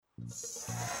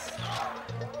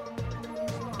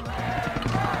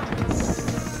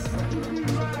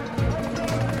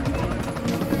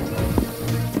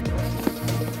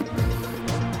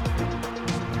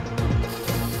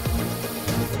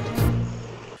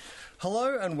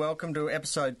Hello and welcome to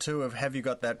episode 2 of Have You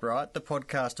Got That Right, the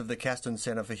podcast of the Keystone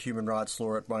Centre for Human Rights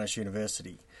Law at Monash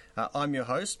University. I'm your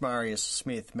host, Marius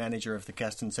Smith, manager of the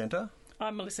Keystone Centre.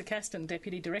 I'm Melissa Caston,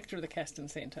 Deputy Director of the Keystone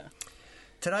Centre.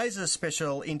 Today's a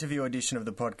special interview edition of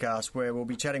the podcast where we'll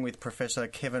be chatting with Professor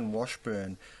Kevin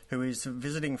Washburn, who is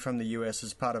visiting from the US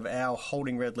as part of our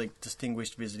Holding Redlich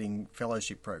Distinguished Visiting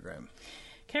Fellowship Program.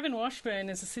 Kevin Washburn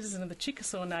is a citizen of the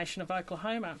Chickasaw Nation of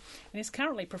Oklahoma and is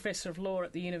currently Professor of Law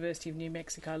at the University of New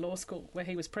Mexico Law School, where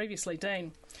he was previously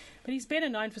Dean. But he's better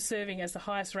known for serving as the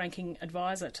highest-ranking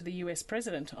advisor to the US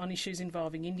President on issues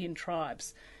involving Indian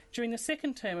tribes during the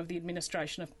second term of the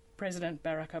administration of President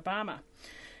Barack Obama.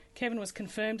 Kevin was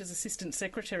confirmed as Assistant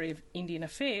Secretary of Indian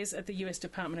Affairs at the US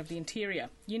Department of the Interior,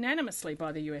 unanimously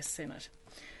by the US Senate.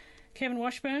 Kevin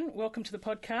Washburn, welcome to the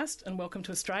podcast and welcome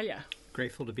to Australia.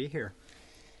 Grateful to be here.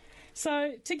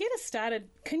 So, to get us started,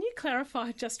 can you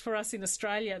clarify just for us in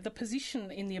Australia the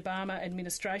position in the Obama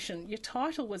administration? Your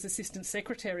title was Assistant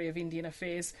Secretary of Indian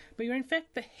Affairs, but you're in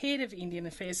fact the head of Indian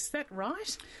Affairs. Is that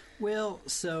right? Well,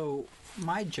 so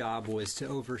my job was to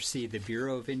oversee the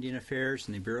Bureau of Indian Affairs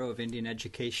and the Bureau of Indian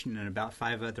Education and about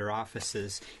 5 other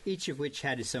offices, each of which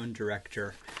had its own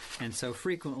director. And so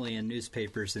frequently in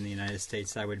newspapers in the United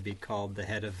States, I would be called the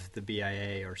head of the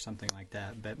BIA or something like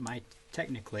that. But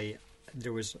technically,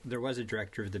 there was a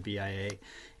director of the BIA,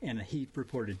 and he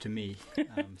reported to me.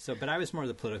 But I was more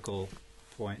the political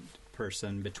point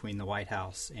person between the White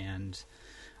House and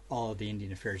all of the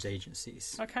Indian Affairs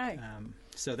agencies. Okay.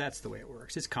 So that's the way it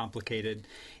works. It's complicated.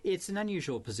 It's an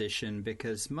unusual position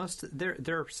because there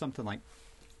are something like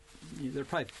there are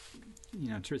probably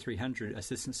 200 or 300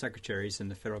 assistant secretaries in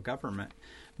the federal government.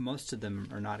 Most of them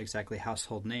are not exactly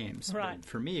household names. Right. But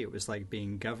for me, it was like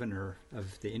being governor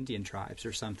of the Indian tribes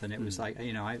or something. It was like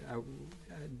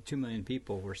 2 million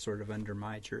people were sort of under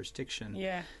my jurisdiction.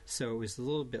 Yeah. So it was a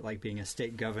little bit like being a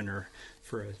state governor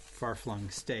for a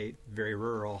far-flung state, very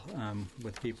rural,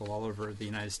 with people all over the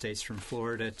United States, from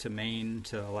Florida to Maine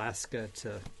to Alaska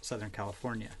to Southern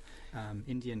California.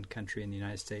 Indian country in the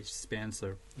United States spans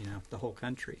the whole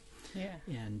country. Yeah.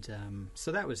 And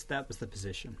so that was the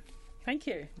position. Thank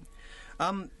you.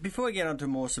 Before we get on to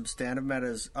more substantive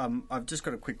matters, I've just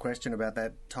got a quick question about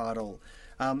that title.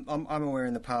 I'm aware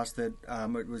in the past that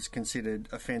it was considered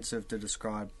offensive to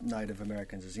describe Native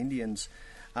Americans as Indians.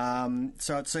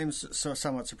 So it seems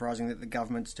somewhat surprising that the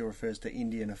government still refers to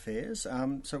Indian Affairs.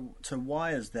 So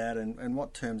why is that, and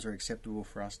what terms are acceptable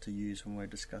for us to use when we're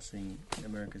discussing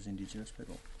America's Indigenous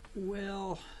people?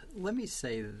 Well, let me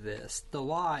say this. The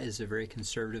law is a very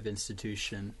conservative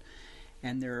institution,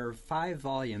 and there are 5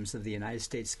 volumes of the United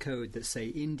States Code that say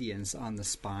Indians on the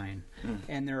spine.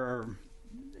 And there are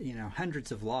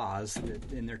hundreds of laws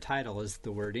that in their title is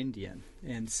the word Indian.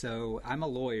 And so I'm a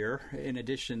lawyer in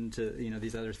addition to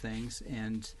these other things,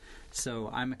 and so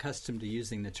I'm accustomed to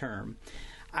using the term.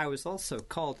 I was also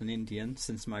called an Indian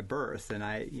since my birth, and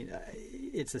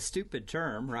it's a stupid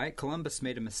term, right? Columbus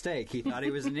made a mistake. He thought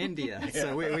he was in India. Yeah.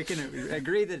 So we can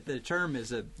agree that the term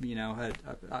is an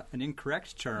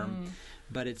incorrect term,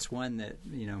 but it's one that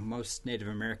most Native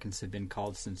Americans have been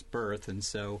called since birth, and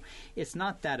so it's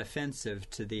not that offensive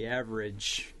to the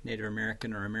average Native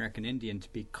American or American Indian to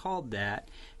be called that.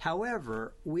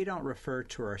 However, we don't refer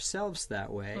to ourselves that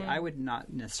way. I would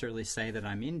not necessarily say that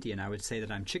I'm Indian. I would say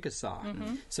that I'm Chickasaw.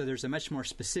 So there's a much more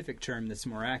specific term that's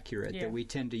more accurate that we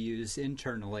tend to use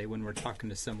internally when we're talking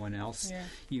to someone else. Yeah.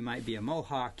 You might be a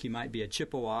Mohawk, you might be a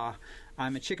Chippewa.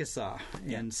 I'm a Chickasaw,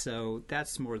 and so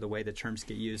that's more the way the terms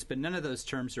get used. But none of those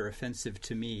terms are offensive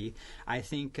to me. I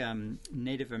think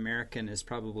Native American is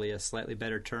probably a slightly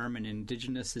better term, and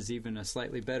Indigenous is even a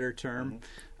slightly better term.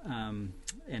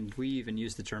 And we even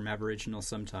use the term Aboriginal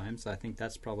sometimes. I think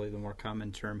that's probably the more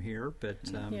common term here. But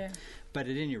at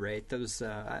any rate, those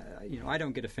I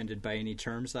don't get offended by any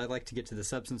terms. I like to get to the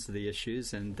substance of the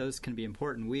issues, and those can be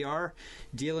important. We are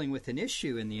dealing with an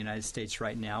issue in the United States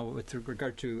right now with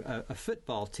regard to a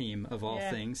football team of all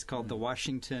things called the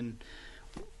Washington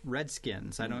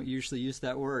Redskins. I don't usually use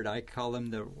that word. I call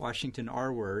them the Washington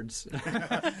R-words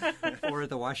or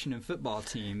the Washington football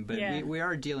team. But we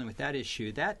are dealing with that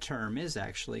issue. That term is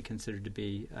actually considered to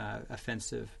be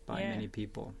offensive by many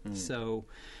people. So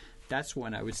that's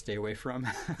one I would stay away from.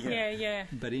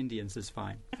 But Indians is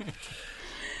fine.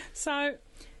 So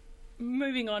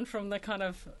moving on from the kind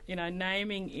of,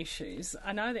 naming issues,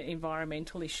 I know that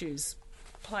environmental issues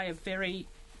played a very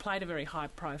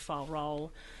high-profile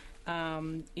role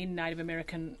in Native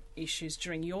American issues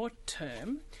during your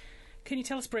term. Can you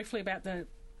tell us briefly about the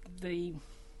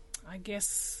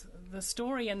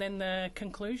story and then the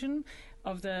conclusion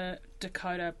of the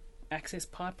Dakota Access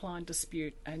Pipeline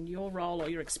dispute and your role or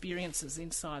your experiences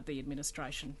inside the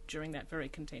administration during that very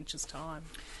contentious time.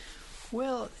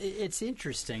 Well, it's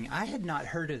interesting. I had not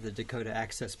heard of the Dakota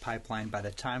Access Pipeline by the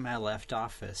time I left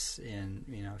office in,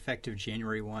 effective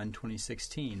January 1,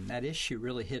 2016. That issue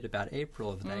really hit about April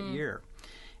of that year.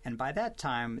 And by that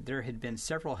time, there had been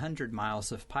several hundred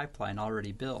miles of pipeline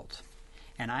already built.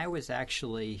 And I was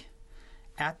actually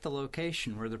at the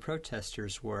location where the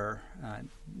protesters were,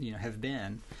 have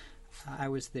been. I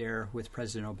was there with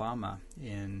President Obama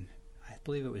in, I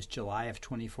believe it was July of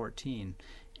 2014.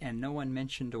 And no one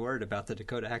mentioned a word about the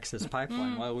Dakota Access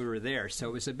Pipeline while we were there. So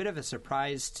it was a bit of a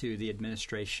surprise to the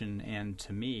administration and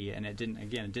to me, and it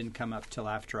didn't come up till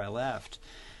after I left.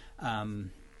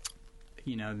 And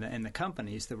the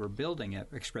companies that were building it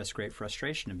expressed great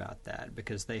frustration about that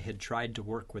because they had tried to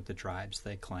work with the tribes,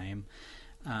 they claim.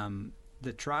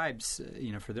 The tribes,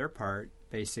 for their part,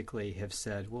 basically have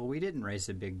said, well, we didn't raise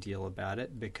a big deal about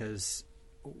it because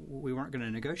we weren't going to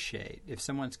negotiate. If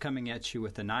someone's coming at you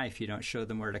with a knife, you don't show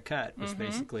them where to cut, was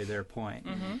basically their point.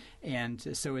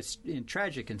 And so it's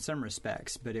tragic in some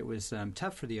respects, but it was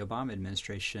tough for the Obama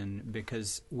administration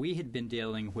because we had been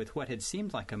dealing with what had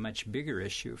seemed like a much bigger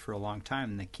issue for a long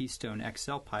time, the Keystone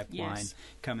XL pipeline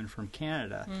coming from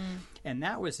Canada. And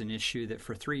that was an issue that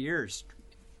for 3 years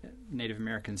Native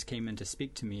Americans came in to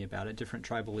speak to me about it, different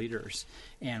tribal leaders,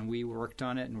 and we worked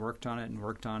on it and worked on it and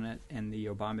worked on it, and the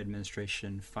Obama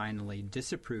administration finally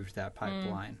disapproved that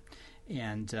pipeline.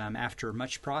 And after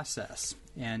much process,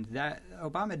 and that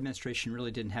Obama administration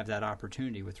really didn't have that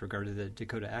opportunity with regard to the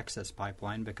Dakota Access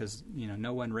Pipeline because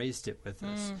no one raised it with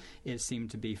us. It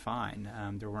seemed to be fine.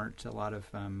 There weren't a lot of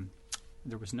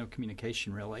there was no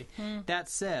communication really. That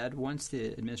said, once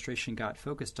the administration got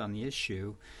focused on the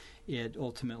issue, it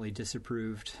ultimately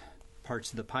disapproved parts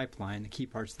of the pipeline, the key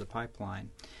parts of the pipeline.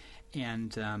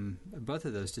 And both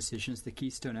of those decisions, the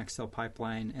Keystone XL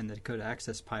pipeline and the Dakota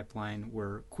Access Pipeline,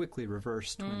 were quickly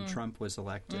reversed when Trump was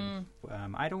elected.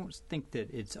 I don't think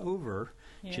that it's over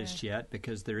just yet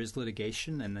because there is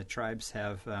litigation and the tribes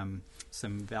have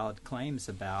some valid claims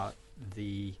about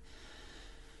the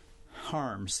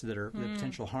harms that are the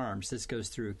potential harms. This goes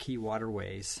through key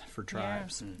waterways for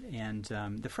tribes. And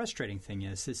the frustrating thing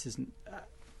is this isn't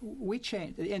we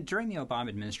changed, and during the Obama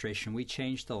administration, we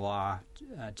changed the law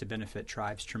to benefit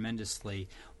tribes tremendously.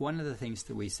 One of the things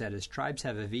that we said is tribes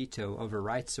have a veto over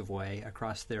rights-of-way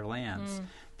across their lands.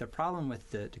 The problem with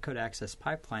the Dakota Access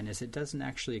Pipeline is it doesn't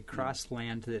actually cross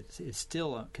land that is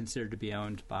still considered to be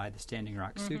owned by the Standing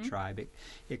Rock Sioux tribe.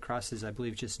 It crosses, I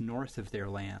believe, just north of their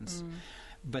lands.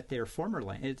 But their former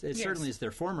land, it certainly is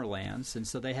their former lands, and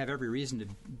so they have every reason to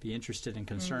be interested and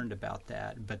concerned about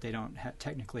that, but they don't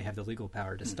technically have the legal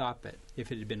power to stop it.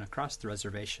 If it had been across the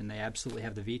reservation, they absolutely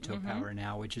have the veto power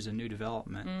now, which is a new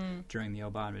development during the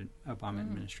Obama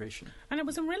administration. And it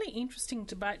was a really interesting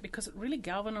debate because it really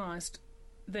galvanized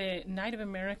the Native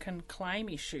American claim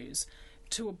issues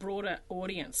to a broader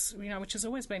audience, which has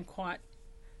always been quite,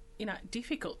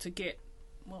 difficult to get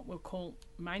what we'll call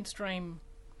mainstream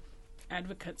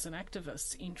advocates and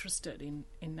activists interested in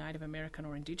Native American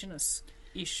or Indigenous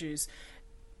issues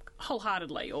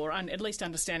wholeheartedly, or at least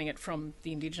understanding it from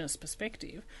the Indigenous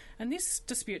perspective. And this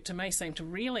dispute, to me, seemed to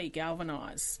really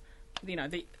galvanise,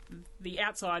 the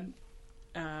outside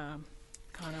kind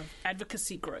of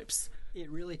advocacy groups. It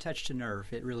really touched a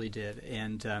nerve. It really did,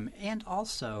 and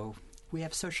also we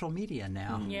have social media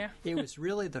now. It was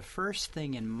really the first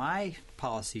thing in my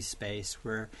policy space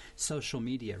where social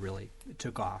media really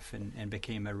took off and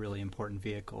became a really important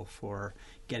vehicle for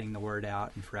getting the word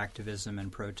out and for activism and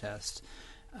protest.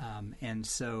 And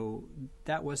so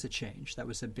that was a change. That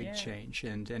was a big change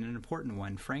and an important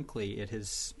one. Frankly, it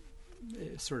has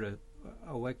sort of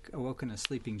awoken a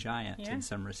sleeping giant in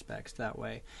some respects that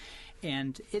way.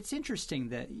 And it's interesting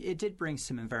that it did bring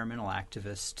some environmental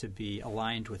activists to be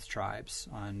aligned with tribes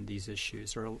on these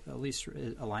issues, or at least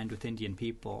aligned with Indian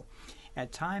people.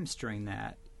 At times during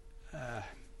that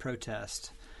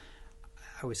protest,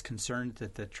 I was concerned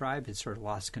that the tribe had sort of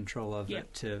lost control of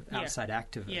it to outside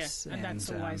activists. And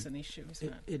that's always an issue,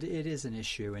 isn't it? It is an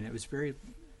issue, and it was very,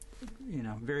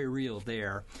 very real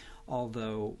there,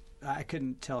 although I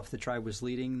couldn't tell if the tribe was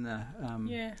leading the,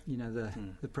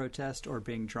 the protest or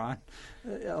being drawn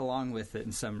along with it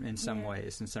in some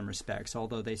ways, in some respects.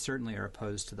 Although they certainly are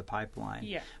opposed to the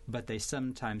pipeline, but they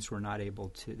sometimes were not able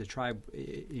to. The tribe,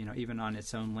 even on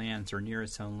its own lands or near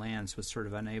its own lands, was sort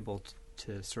of unable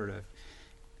to sort of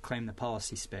claim the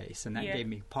policy space, and that gave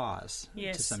me pause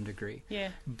to some degree.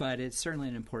 But it's certainly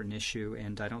an important issue,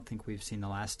 and I don't think we've seen the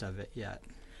last of it yet.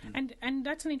 And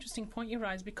that's an interesting point you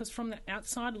raise, because from the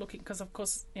outside looking, because of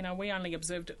course, we only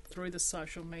observed it through the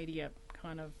social media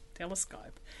kind of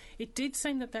telescope, it did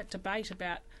seem that debate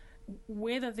about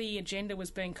whether the agenda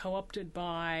was being co-opted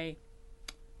by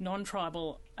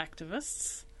non-tribal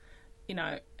activists,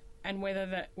 and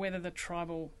whether the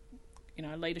tribal,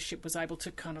 leadership was able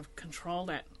to kind of control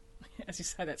that, as you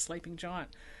say, that sleeping giant,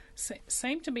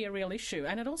 seemed to be a real issue.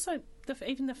 And it also,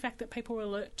 even the fact that people were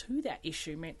alert to that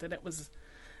issue meant that it was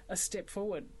a step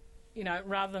forward,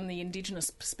 rather than the Indigenous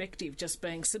perspective just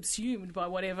being subsumed by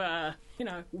whatever,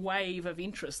 wave of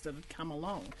interest that had come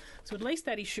along. So at least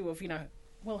that issue of,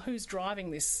 who's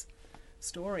driving this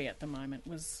story at the moment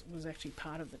was actually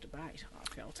part of the debate,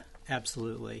 I felt.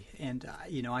 Absolutely. And,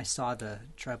 I saw the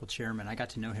tribal chairman. I got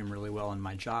to know him really well in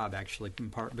my job, actually,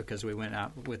 in part because we went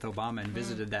out with Obama and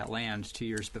visited that land 2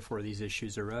 years before these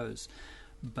issues arose.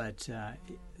 But the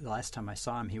last time I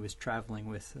saw him, he was traveling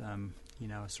with,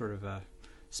 sort of a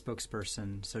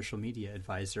spokesperson, social media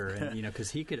advisor, and, because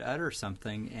he could utter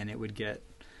something and it would get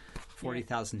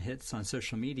 40,000 hits on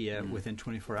social media within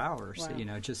 24 hours,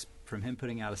 wow. Just from him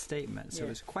putting out a statement. So it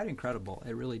was quite incredible.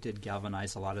 It really did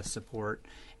galvanize a lot of support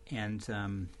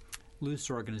and loose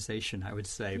organization, I would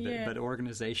say, but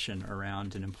organization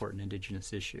around an important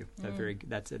Indigenous issue.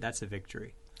 That's a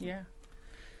victory. Yeah.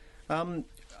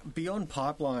 Beyond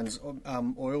pipelines,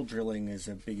 oil drilling is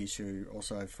a big issue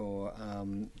also for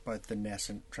both the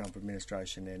nascent Trump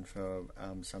administration and for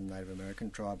some Native American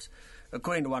tribes.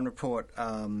 According to one report,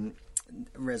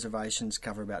 reservations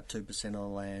cover about 2% of the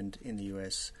land in the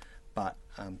US, but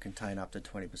contain up to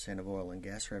 20% of oil and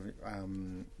gas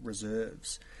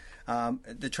reserves.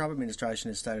 The Trump administration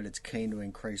has stated it's keen to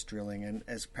increase drilling and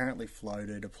has apparently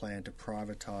floated a plan to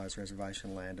privatise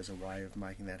reservation land as a way of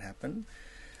making that happen.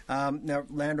 Now,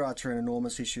 land rights are an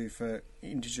enormous issue for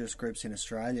Indigenous groups in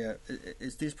Australia.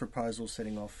 Is this proposal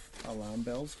setting off alarm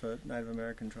bells for Native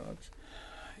American tribes?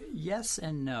 Yes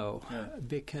and no,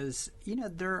 because,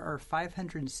 there are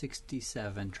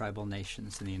 567 tribal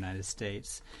nations in the United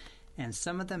States, and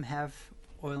some of them have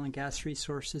oil and gas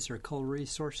resources or coal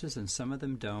resources, and some of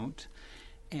them don't.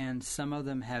 And some of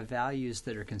them have values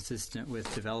that are consistent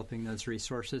with developing those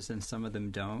resources, and some of them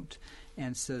don't.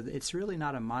 And so it's really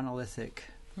not a monolithic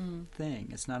thing.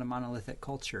 It's not a monolithic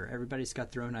culture. Everybody's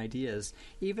got their own ideas,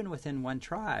 even within one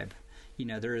tribe.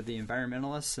 There are the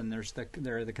environmentalists and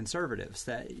there are the conservatives.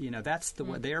 That that's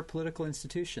they are political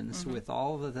institutions with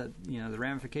all of the the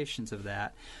ramifications of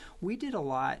that. We did a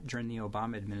lot during the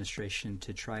Obama administration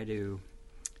to try to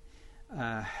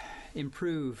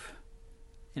improve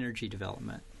energy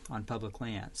development on public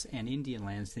lands, and Indian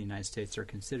lands in the United States are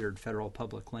considered federal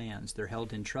public lands. They're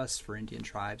held in trusts for Indian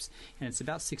tribes, and it's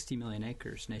about 60 million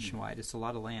acres nationwide. It's a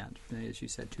lot of land. As you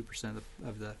said, 2%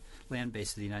 of the land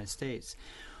base of the United States.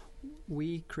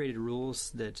 We created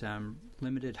rules that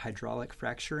limited hydraulic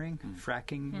fracturing,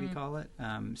 fracking we call it,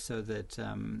 so that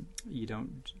you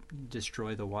don't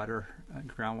destroy the water,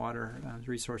 groundwater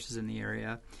resources in the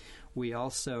area. We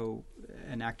also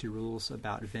enacted rules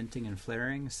about venting and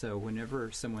flaring, so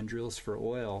whenever someone drills for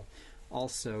oil,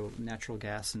 also natural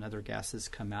gas and other gases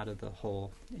come out of the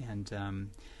hole. And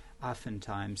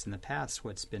oftentimes in the past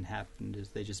what's been happened is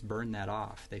they just burn that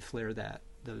off. They flare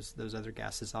those other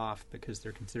gases off because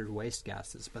they're considered waste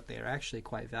gases, but they are actually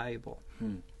quite valuable.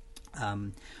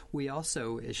 We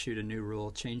also issued a new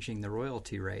rule changing the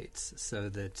royalty rates so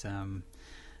that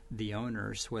the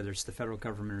owners, whether it's the federal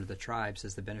government or the tribes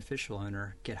as the beneficial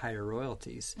owner, get higher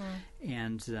royalties.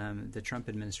 And the Trump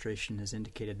administration has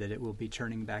indicated that it will be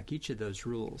turning back each of those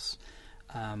rules.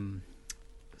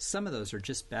 Some of those are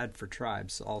just bad for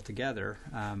tribes altogether,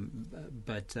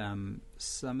 but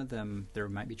some of them, there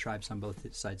might be tribes on both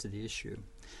sides of the issue.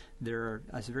 There are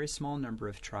a very small number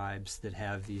of tribes that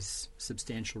have these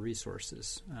substantial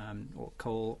resources,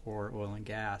 coal or oil and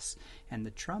gas, and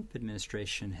the Trump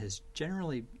administration has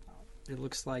generally, it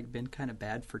looks like, been kind of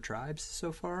bad for tribes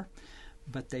so far,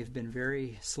 but they've been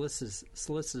very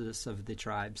solicitous of the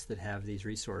tribes that have these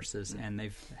resources,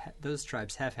 and those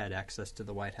tribes have had access to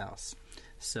the White House.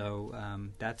 So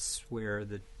that's where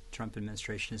the Trump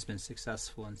administration has been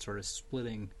successful in sort of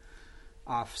splitting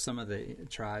off some of the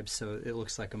tribes, so it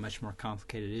looks like a much more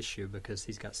complicated issue because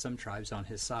he's got some tribes on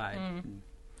his side.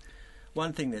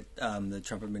 One thing that the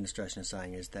Trump administration is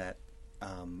saying is that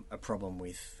a problem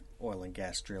with oil and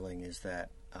gas drilling is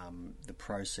that the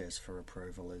process for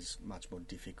approval is much more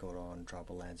difficult on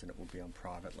tribal lands than it would be on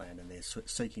private land, and they're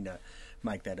seeking to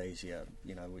make that easier,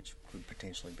 which could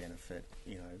potentially benefit,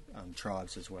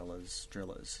 tribes as well as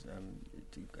drillers.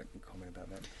 Do you got any comment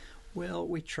about that? Well,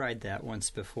 we tried that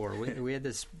once before. We had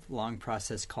this long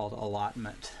process called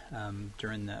allotment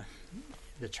during the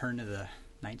the turn of the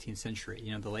 19th century,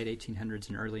 the late 1800s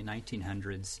and early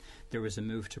 1900s, there was a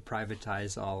move to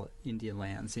privatize all Indian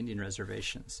lands, Indian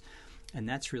reservations. And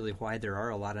that's really why there are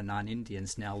a lot of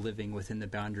non-Indians now living within the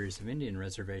boundaries of Indian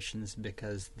reservations,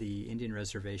 because the Indian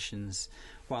reservations,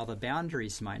 while the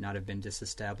boundaries might not have been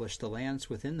disestablished, the lands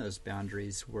within those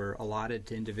boundaries were allotted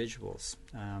to individuals.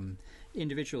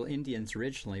 Individual Indians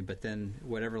originally, but then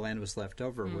whatever land was left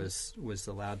over was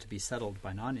allowed to be settled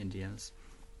by non-Indians.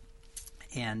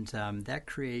 And that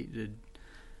created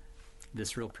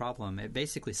this real problem. It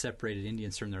basically separated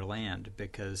Indians from their land,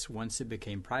 because once it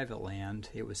became private land,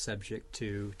 it was subject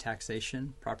to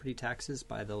taxation, property taxes,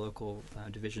 by the local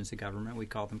divisions of government. We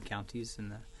call them counties in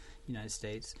the United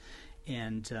States.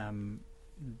 And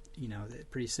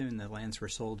pretty soon the lands were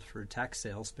sold for tax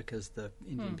sales because the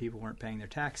Indian people weren't paying their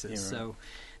taxes. Yeah, right. So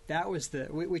that was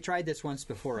we tried this once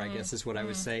before, I guess is what I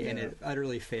would say, and it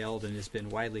utterly failed and has been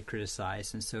widely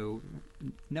criticized. And so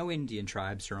no Indian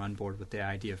tribes are on board with the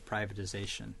idea of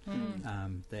privatization.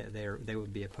 They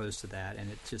would be opposed to that, and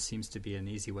it just seems to be an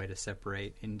easy way to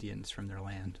separate Indians from their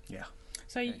land. Yeah.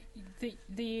 So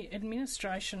the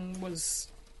administration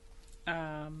was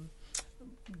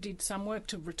did some work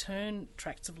to return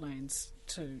tracts of lands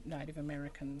to Native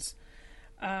Americans.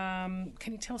 Can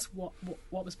you tell us what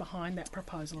was behind that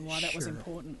proposal and why that was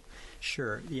important?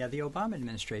 Sure. Yeah, the Obama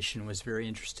administration was very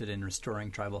interested in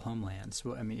restoring tribal homelands.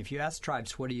 Well, I mean, if you ask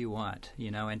tribes, what do you want?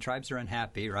 And tribes are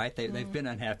unhappy, right? They've been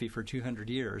unhappy for 200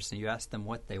 years, and you ask them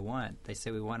what they want, they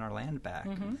say, we want our land back.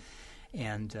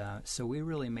 And so we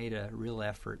really made a real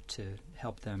effort to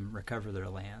help them recover their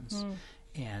lands.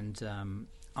 And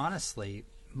honestly,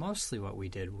 mostly what we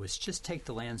did was just take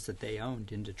the lands that they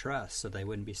owned into trust so they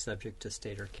wouldn't be subject to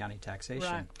state or county taxation.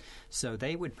 Right. So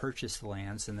they would purchase the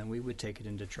lands, and then we would take it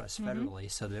into trust federally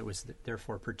so that it was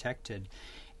therefore protected.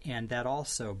 And that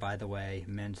also, by the way,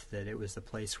 meant that it was the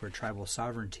place where tribal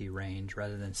sovereignty reigned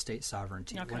rather than state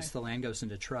sovereignty. Okay. Once the land goes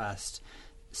into trust,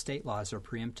 state laws are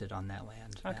preempted on that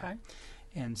land. Okay.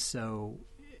 And so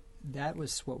that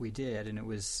was what we did, and it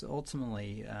was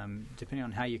ultimately, depending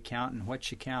on how you count and what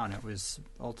you count, it was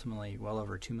ultimately well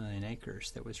over 2 million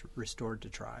acres that was restored to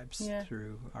tribes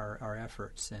through our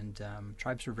efforts, and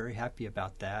tribes were very happy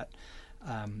about that.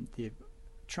 The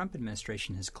Trump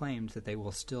administration has claimed that they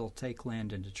will still take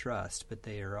land into trust, but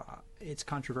it's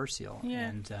controversial,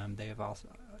 and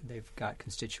they've got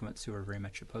constituents who are very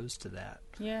much opposed to that.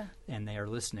 Yeah. And they are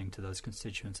listening to those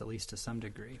constituents, at least to some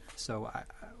degree. So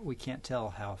we can't tell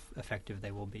how effective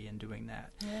they will be in doing that.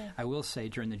 Yeah. I will say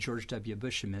during the George W.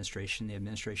 Bush administration, the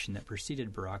administration that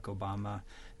preceded Barack Obama,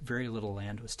 very little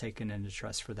land was taken into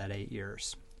trust for that 8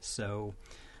 years. So,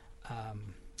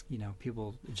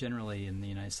 people generally in the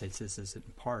United States, this is in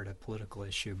part a political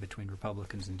issue between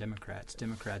Republicans and Democrats.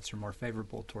 Democrats are more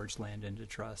favorable towards land into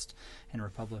trust, and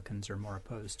Republicans are more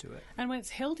opposed to it. And when it's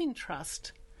held in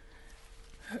trust,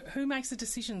 who makes the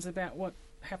decisions about what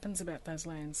happens about those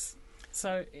lands?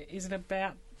 So is it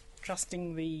about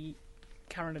trusting the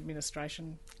current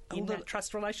administration in that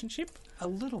trust relationship? A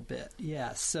little bit,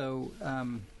 yeah. So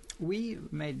we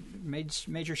made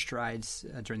major strides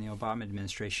during the Obama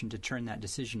administration to turn that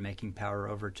decision-making power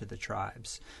over to the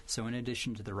tribes. So in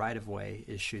addition to the right-of-way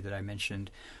issue that I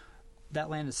mentioned, that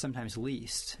land is sometimes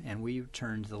leased, and we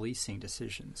turned the leasing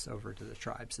decisions over to the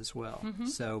tribes as well.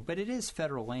 So, but it is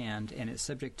federal land, and it's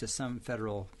subject to some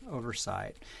federal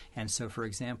oversight. And so, for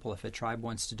example, if a tribe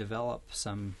wants to develop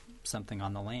something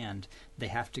on the land, they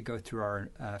have to go through our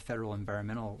federal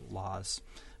environmental laws,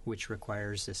 which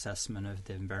requires assessment of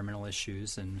the environmental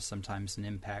issues and sometimes an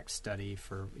impact study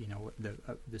for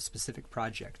the specific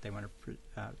project they want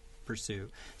to pursue.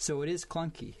 So it is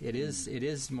clunky. It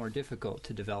is more difficult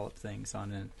to develop things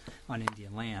on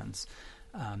Indian lands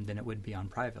than it would be on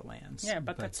private lands. Yeah,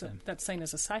 but that's seen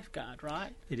as a safeguard,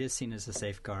 right? It is seen as a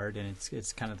safeguard, and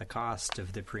it's kind of the cost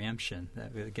of the preemption,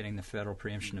 getting the federal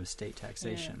preemption of state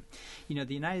taxation. Yeah. In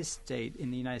the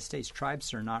United States,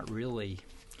 tribes are not really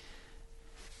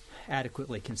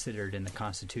adequately considered in the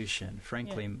Constitution,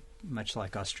 frankly, much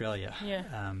like Australia.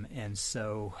 Yeah. And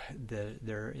so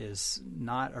there is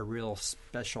not a real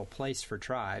special place for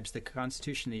tribes. The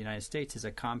Constitution of the United States is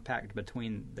a compact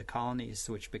between the colonies,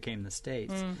 which became the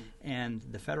states, and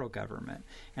the federal government.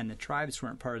 And the tribes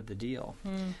weren't part of the deal.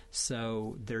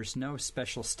 So there's no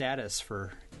special status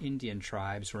for Indian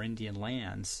tribes or Indian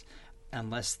lands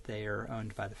unless they are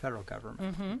owned by the federal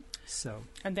government.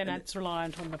 And then it's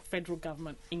reliant on the federal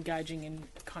government engaging in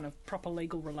kind of proper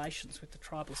legal relations with the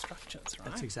tribal structures, right?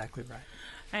 That's exactly right.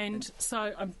 And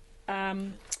so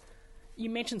you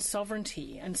mentioned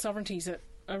sovereignty, and sovereignty is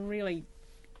a really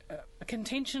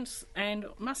contentious and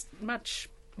much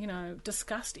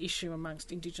discussed issue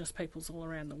amongst Indigenous peoples all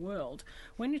around the world.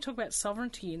 When you talk about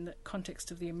sovereignty in the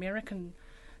context of the American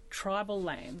tribal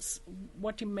lands,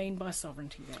 what do you mean by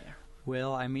sovereignty there?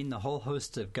 Well, I mean the whole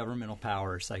host of governmental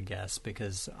powers, I guess,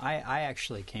 because I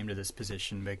actually came to this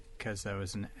position because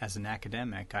as an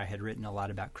academic, I had written a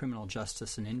lot about criminal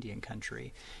justice in Indian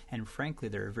country, and frankly,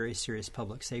 there are very serious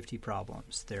public safety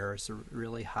problems. There's a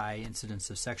really high incidence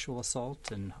of sexual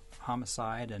assault and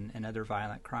homicide and other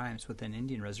violent crimes within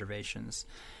Indian reservations,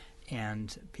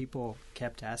 and people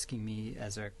kept asking me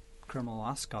as a criminal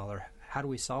law scholar, how do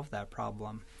we solve that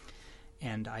problem?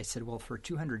 And I said, well, for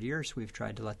 200 years, we've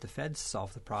tried to let the feds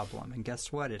solve the problem. And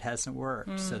guess what? It hasn't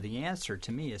worked. So the answer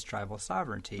to me is tribal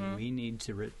sovereignty. We need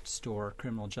to restore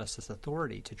criminal justice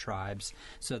authority to tribes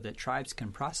so that tribes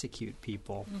can prosecute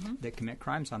people that commit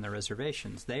crimes on their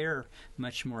reservations. They are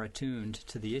much more attuned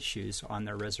to the issues on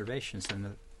their reservations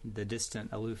than the distant,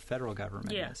 aloof federal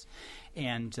government is.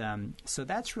 And so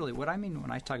that's really what I mean when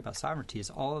I talk about sovereignty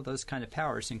is all of those kind of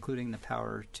powers, including the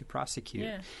power to prosecute.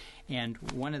 Yeah. And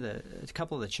a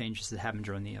couple of the changes that happened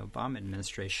during the Obama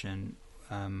administration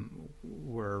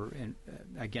were,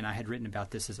 again, I had written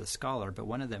about this as a scholar, but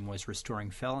one of them was restoring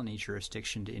felony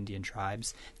jurisdiction to Indian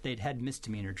tribes. They'd had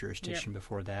misdemeanor jurisdiction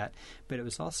before that, but it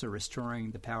was also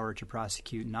restoring the power to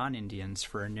prosecute non-Indians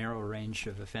for a narrow range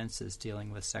of offenses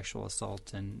dealing with sexual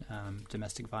assault and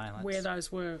domestic violence. Where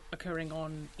those were occurring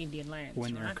on Indian lands,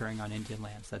 When they're occurring on Indian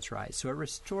lands, that's right. So it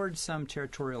restored some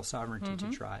territorial sovereignty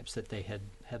to tribes that they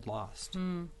had lost.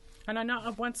 And I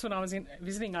know once when I was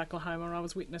visiting Oklahoma, I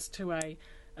was witness to a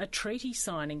treaty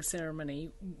signing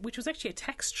ceremony, which was actually a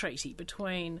tax treaty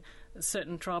between a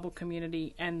certain tribal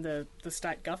community and the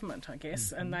state government, I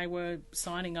guess, and they were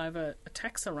signing over a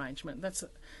tax arrangement. That's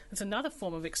another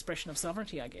form of expression of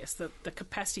sovereignty, I guess, the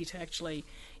capacity to actually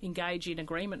engage in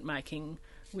agreement making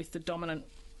with the dominant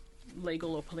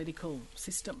legal or political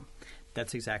system.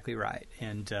 That's exactly right.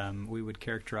 And we would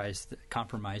characterize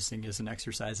compromising as an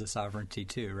exercise of sovereignty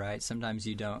too, right? Sometimes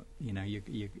you don't,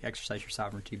 you exercise your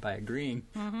sovereignty by agreeing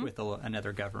with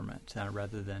another government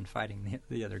rather than fighting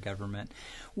the other government.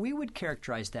 We would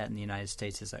characterize that in the United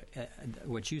States as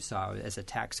what you saw as a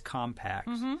tax compact.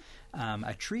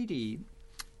 A treaty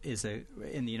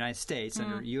in the United States,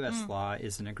 under U.S. law,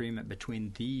 is an agreement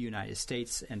between the United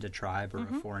States and a tribe or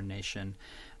a foreign nation.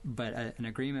 But an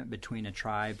agreement between a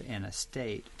tribe and a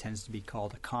state tends to be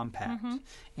called a compact,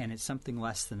 and it's something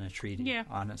less than a treaty,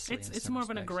 honestly. It's more of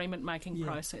an agreement-making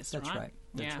process, that's right?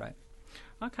 That's right.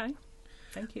 Okay.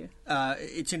 Thank you.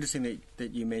 It's interesting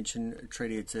that you mentioned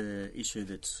treaty. It's an issue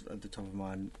that's at the top of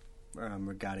mind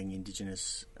regarding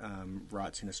Indigenous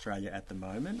rights in Australia at the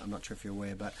moment. I'm not sure if you're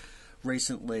aware, but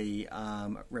recently,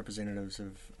 representatives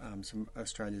of some of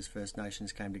Australia's First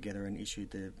Nations came together and issued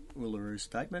the Uluru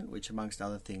Statement, which, amongst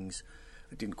other things,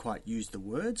 didn't quite use the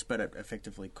words, but it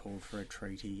effectively called for a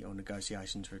treaty or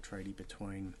negotiations for a treaty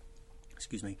between,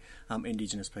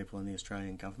 Indigenous people and the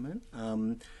Australian government.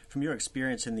 From your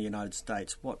experience in the United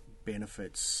States, what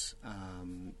benefits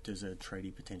does a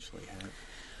treaty potentially have?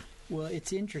 Well,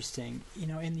 it's interesting.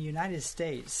 In the United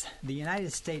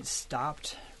States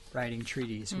stopped writing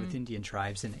treaties with Indian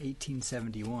tribes in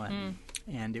 1871.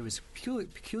 And it was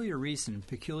peculiar reason,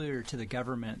 peculiar to the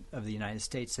government of the United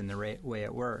States and the way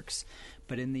it works.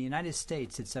 But in the United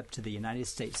States, it's up to the United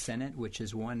States Senate, which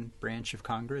is one branch of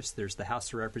Congress. There's the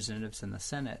House of Representatives and the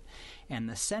Senate. And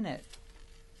the Senate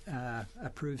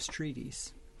approves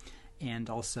treaties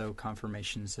and also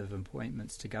confirmations of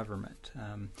appointments to government.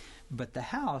 But the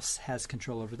House has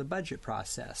control over the budget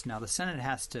process. Now, the Senate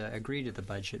has to agree to the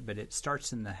budget, but it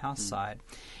starts in the House side.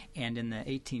 And in the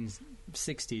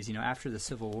 1860s, after the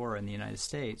Civil War in the United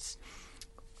States,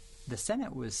 the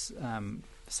Senate was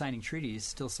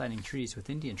still signing treaties with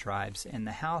Indian tribes, and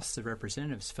the House of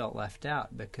Representatives felt left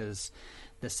out because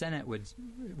the Senate would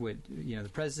the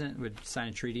President would sign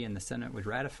a treaty and the Senate would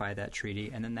ratify that treaty,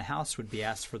 and then the House would be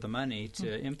asked for the money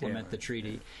to implement the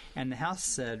treaty. And the House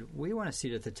said, we want a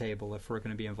seat at the table if we're going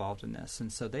to be involved in this.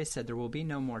 And so they said there will be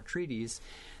no more treaties.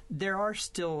 There are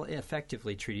still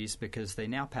effectively treaties because they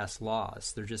now pass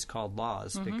laws. They're just called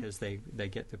laws because they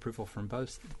get the approval from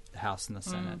both the House and the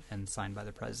Senate and signed by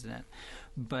the President.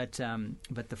 But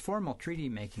the formal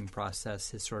treaty-making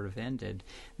process has sort of ended.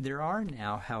 There are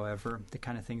now, however, the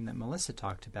kind of thing that Melissa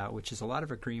talked about, which is a lot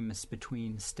of agreements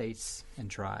between states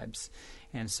and tribes.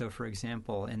 And so, for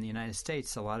example, in the United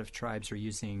States, a lot of tribes are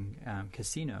using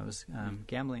casinos,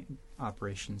 gambling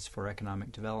operations for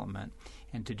economic development.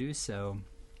 And to do so,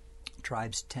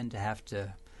 tribes tend to have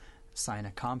to sign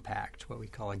a compact, what we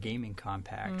call a gaming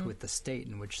compact, with the state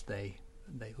in which they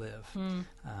they live.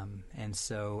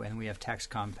 And we have tax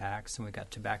compacts, and we've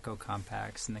got tobacco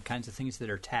compacts, and the kinds of things that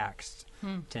are taxed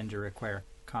tend to require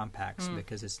compacts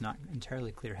because it's not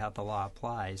entirely clear how the law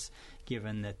applies,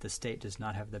 given that the state does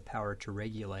not have the power to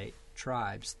regulate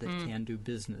tribes that can do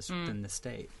business within the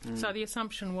state. So the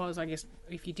assumption was, I guess,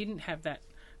 if you didn't have that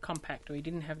compact or you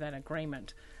didn't have that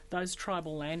agreement, those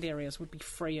tribal land areas would be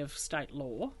free of state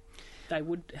law. They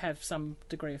would have some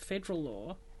degree of federal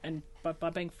law, and by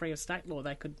being free of state law,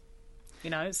 they could,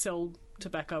 sell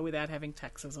tobacco without having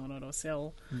taxes on it, or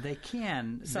sell. They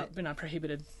can.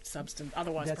 Prohibited substance,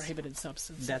 otherwise prohibited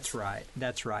substances. That's right.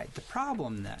 The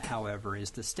problem, however,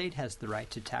 is the state has the right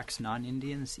to tax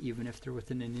non-Indians, even if they're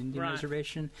within an Indian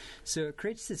reservation. So it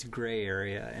creates this gray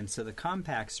area, and so the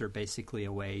compacts are basically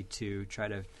a way to try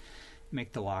to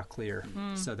make the law clear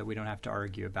so that we don't have to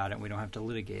argue about it and we don't have to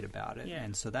litigate about it. Yeah.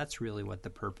 And so that's really what the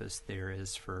purpose there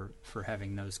is for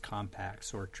having those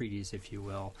compacts or treaties, if you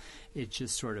will. It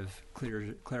just sort of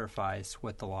clarifies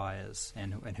what the law is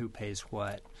and who pays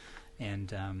what,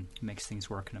 and makes things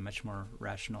work in a much more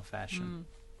rational fashion.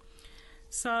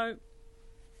 So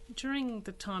during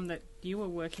the time that you were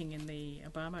working in the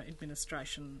Obama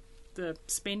administration, the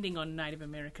spending on Native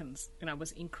Americans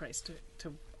was increased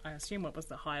to I assume what was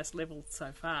the highest level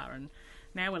so far, and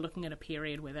now we're looking at a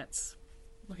period where that's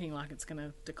looking like it's going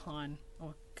to decline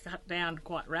or cut down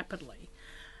quite rapidly.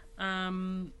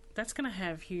 That's going to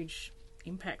have huge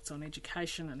impacts on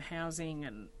education and housing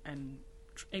and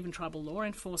even tribal law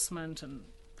enforcement and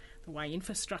the way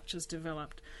infrastructure's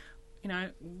developed.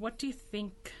 What do you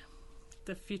think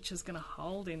the future's going to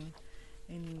hold in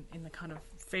the kind of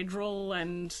federal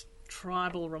and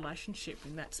tribal relationship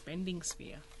in that spending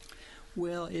sphere?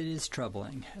 Well, it is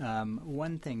troubling.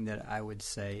 One thing that I would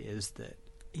say is that,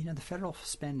 the federal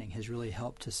spending has really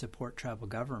helped to support tribal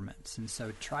governments. And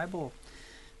so tribal,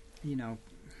 we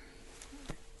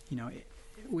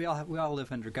all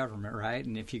live under government, right?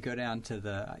 And if you go down to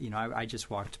the, I just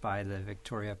walked by the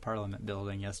Victoria Parliament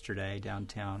building yesterday,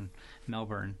 downtown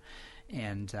Melbourne.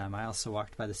 And I also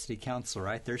walked by the city council,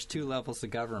 right? There's two levels of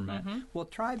government. Well,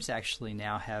 tribes actually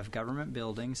now have government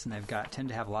buildings, and tend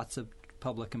to have lots of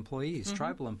public employees,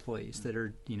 tribal employees that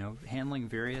are, handling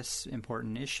various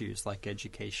important issues like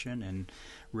education and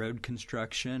road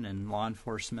construction and law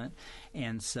enforcement.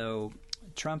 And so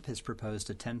Trump has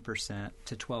proposed a 10%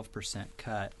 to 12%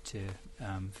 cut to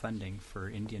funding for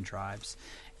Indian tribes.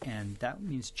 And that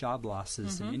means job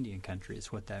losses in Indian country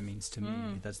is what that means to me.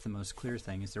 That's the most clear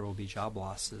thing, is there will be job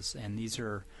losses. And these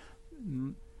are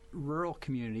rural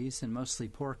communities and mostly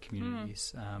poor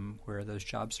communities where those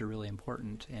jobs are really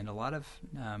important. And a lot of,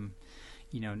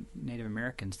 Native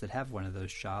Americans that have one of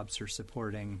those jobs are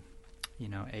supporting,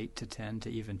 8 to 10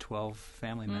 to even 12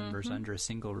 family members under a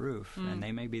single roof. And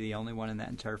they may be the only one in that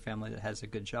entire family that has a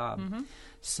good job.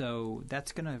 So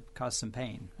that's going to cause some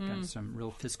pain, some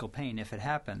real fiscal pain if it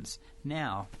happens.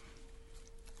 Now,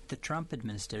 the Trump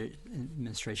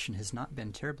administration has not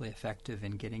been terribly effective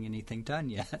in getting anything done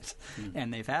yet.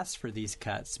 And they've asked for these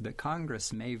cuts, but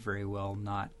Congress may very well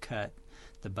not cut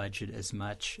the budget as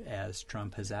much as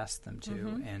Trump has asked them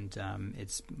to. And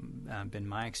it's been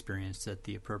my experience that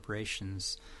the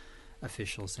appropriations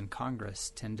officials in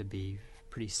Congress tend to be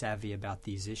pretty savvy about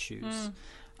these issues.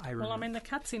 The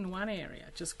cuts in one area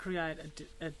just create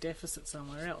a deficit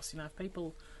somewhere else. If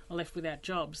people are left without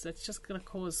jobs, that's just going to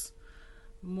cause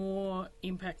more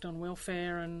impact on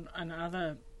welfare and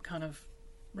other kind of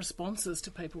responses to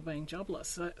people being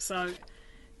jobless. So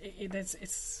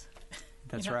it's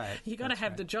that's right. You got to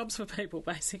have the jobs for people,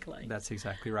 basically. That's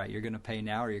exactly right. You're going to pay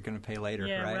now, or you're going to pay later.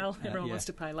 Yeah, right? Well, everyone wants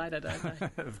to pay later, don't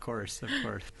they? Of course.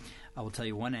 I will tell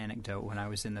you one anecdote. When I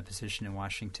was in the position in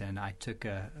Washington, I took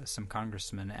some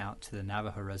congressmen out to the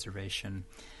Navajo reservation,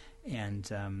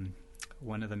 and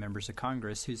one of the members of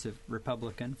Congress, who's a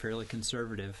Republican, fairly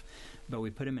conservative, but we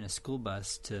put him in a school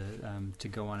bus to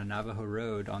go on a Navajo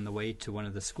road on the way to one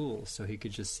of the schools so he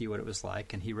could just see what it was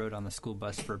like. And he rode on the school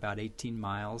bus for about 18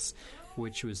 miles,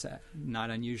 which was not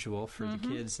unusual for the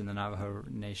kids in the Navajo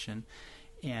Nation.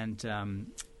 And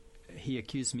he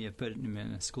accused me of putting him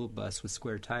in a school bus with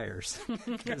square tires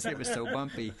because it was so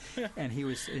bumpy. And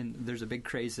there's a big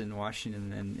craze in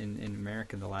Washington and in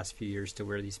America the last few years to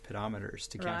wear these pedometers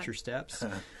to count your steps.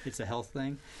 It's a health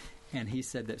thing. And he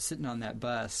said that sitting on that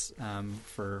bus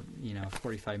for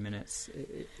 45 minutes,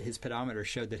 his pedometer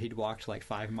showed that he'd walked like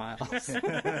 5 miles,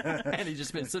 and he'd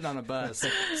just been sitting on a bus.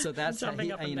 So that's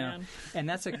jumping up and down. And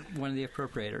that's one of the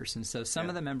appropriators. And so some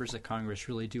of the members of Congress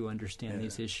really do understand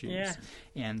these issues,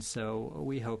 and so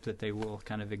we hope that they will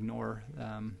kind of ignore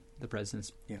the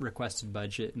president's requested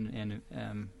budget and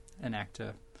enact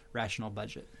a rational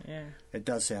budget. Yeah. It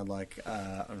does sound like,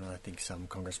 I think some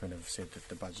congressmen have said that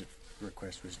the budget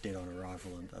request was dead on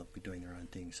arrival and they'll be doing their own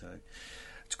thing. So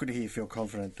it's good to hear you feel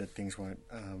confident that things won't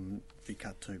be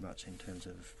cut too much in terms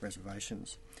of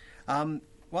reservations.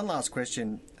 One last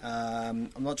question. I'm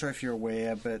not sure if you're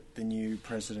aware, but the new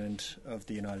president of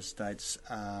the United States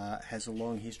has a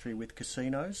long history with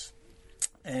casinos.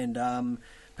 And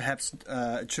perhaps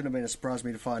it shouldn't have been a surprise to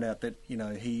me to find out that,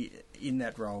 he, in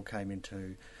that role, came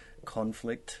into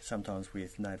conflict, sometimes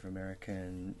with Native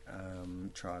American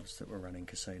tribes that were running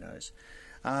casinos.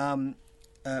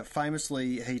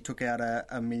 Famously, he took out a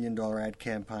 $1 million ad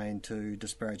campaign to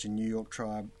disparage a New York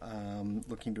tribe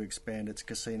looking to expand its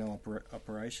casino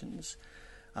operations.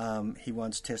 He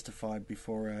once testified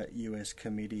before a US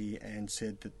committee and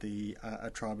said that a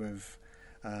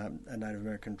Native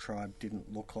American tribe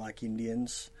didn't look like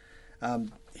Indians.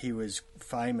 He was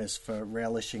famous for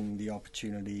relishing the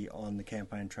opportunity on the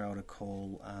campaign trail to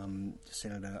call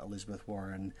Senator Elizabeth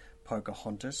Warren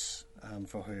Pocahontas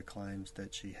for her claims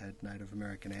that she had Native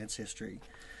American ancestry.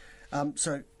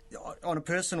 So, on a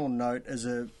personal note, as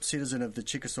a citizen of the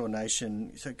Chickasaw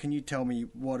Nation, so can you tell me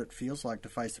what it feels like to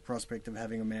face the prospect of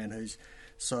having a man who's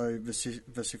so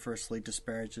vociferously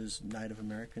disparages Native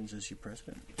Americans as your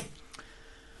president?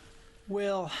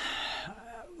 Well,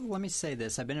 let me say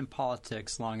this. I've been in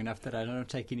politics long enough that I don't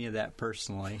take any of that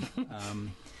personally.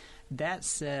 That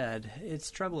said,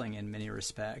 it's troubling in many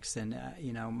respects. And,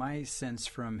 my sense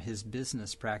from his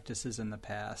business practices in the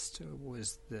past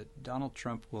was that Donald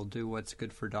Trump will do what's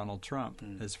good for Donald Trump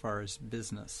as far as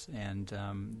business. And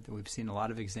we've seen a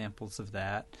lot of examples of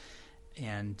that.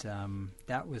 And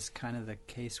that was kind of the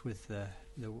case with the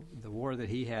war that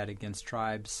he had against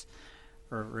tribes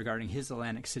or regarding his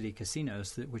Atlantic City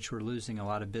casinos, which were losing a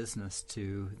lot of business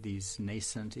to these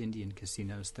nascent Indian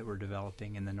casinos that were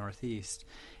developing in the Northeast.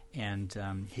 And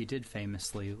he did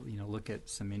famously, look at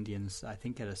some Indians, I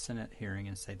think at a Senate hearing,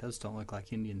 and say, those don't look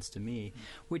like Indians to me,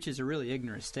 which is a really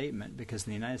ignorant statement because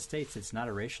in the United States it's not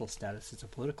a racial status, it's a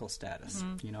political status.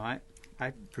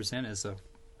 I present as a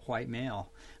white male,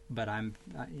 but I'm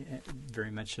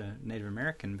very much a Native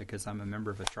American because I'm a member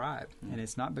of a tribe. And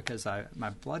it's not because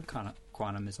my blood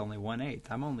quantum is only 1/8.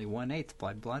 I'm only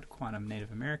 1/8 blood quantum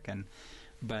Native American.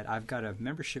 But I've got a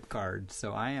membership card,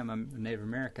 so I am a Native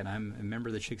American. I'm a member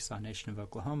of the Chickasaw Nation of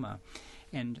Oklahoma.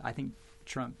 And I think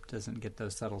Trump doesn't get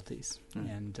those subtleties.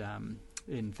 And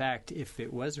in fact, if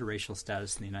it was a racial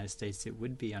status in the United States, it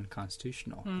would be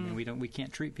unconstitutional. I mean, we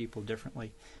can't treat people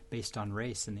differently based on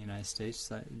race in the United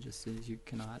States, just as you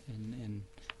cannot in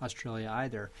Australia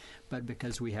either. But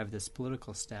because we have this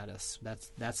political status,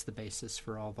 that's the basis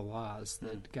for all the laws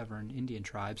that govern Indian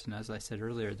tribes. And as I said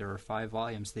earlier, there are 5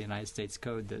 volumes of the United States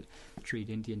Code that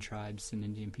treat Indian tribes and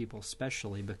Indian people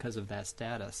specially because of that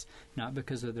status, not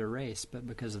because of their race, but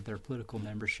because of their political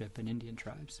membership in Indian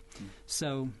tribes.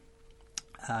 So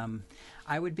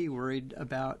I would be worried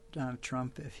about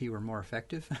Trump if he were more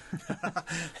effective,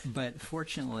 but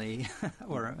fortunately,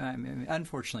 or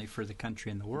unfortunately for the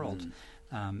country and the world,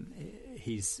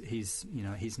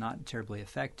 he's not terribly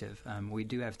effective. We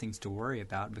do have things to worry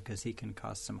about because he can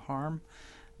cause some harm,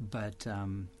 but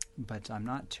I'm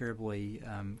not terribly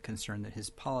concerned that his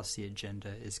policy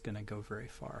agenda is going to go very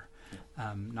far.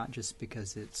 Not just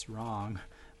because it's wrong,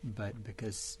 but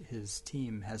because his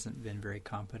team hasn't been very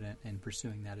competent in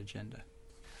pursuing that agenda.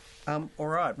 All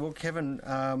right. Well, Kevin,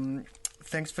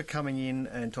 thanks for coming in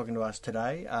and talking to us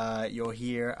today. You're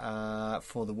here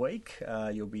for the week.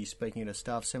 You'll be speaking at a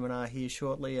staff seminar here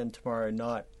shortly, and tomorrow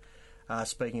night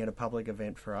speaking at a public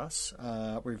event for us.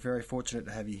 We're very fortunate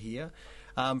to have you here.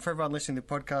 For everyone listening to the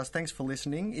podcast, thanks for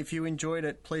listening. If you enjoyed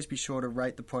it, please be sure to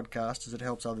rate the podcast as it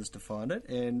helps others to find it,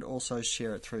 and also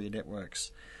share it through your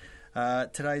networks.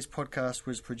 Today's podcast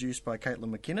was produced by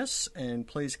Caitlin McInnes, and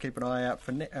please keep an eye out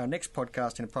for our next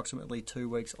podcast in approximately 2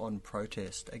 weeks on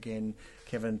protest. Again,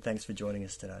 Kevin, thanks for joining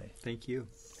us today. Thank you.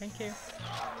 Thank you.